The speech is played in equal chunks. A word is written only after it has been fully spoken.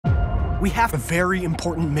We have a very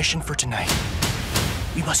important mission for tonight.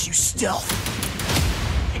 We must use stealth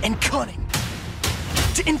and cunning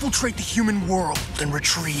to infiltrate the human world and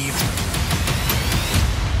retrieve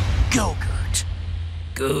Go-Gurt.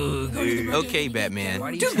 Go-Gurt. Okay,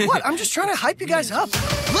 Batman. Dude, what? I'm just trying to hype you guys up.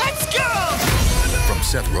 Let's go! From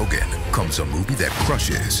Seth Rogen comes a movie that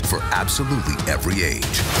crushes for absolutely every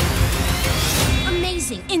age.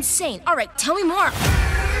 Amazing, insane. All right, tell me more.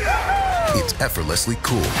 It's effortlessly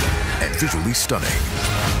cool and visually stunning.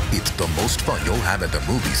 It's the most fun you'll have at the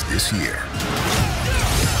movies this year.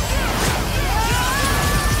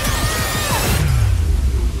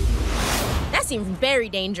 That seems very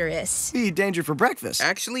dangerous. You eat danger for breakfast.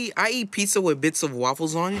 Actually, I eat pizza with bits of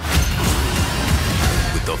waffles on it.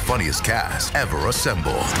 With the funniest cast ever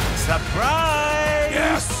assembled. Surprise!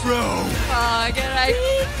 Yes, bro!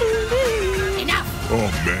 Enough! Oh,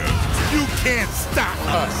 man. You can't stop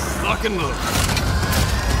us. Lock and look.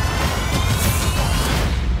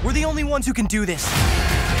 We're the only ones who can do this.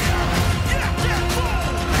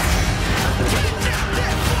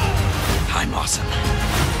 I'm awesome.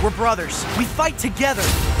 We're brothers. We fight together.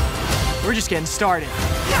 We're just getting started.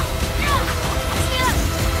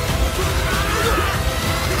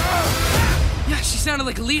 Yeah, she sounded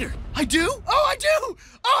like a leader. I do? Oh, I do!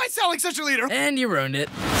 Oh, I sound like such a leader. And you ruined it.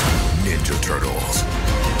 Ninja Turtles.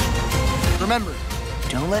 Remember,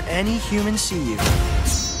 don't let any human see you.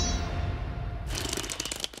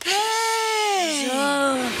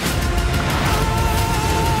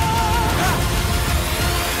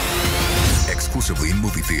 Exclusively in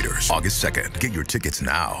movie theaters, August 2nd. Get your tickets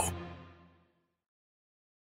now.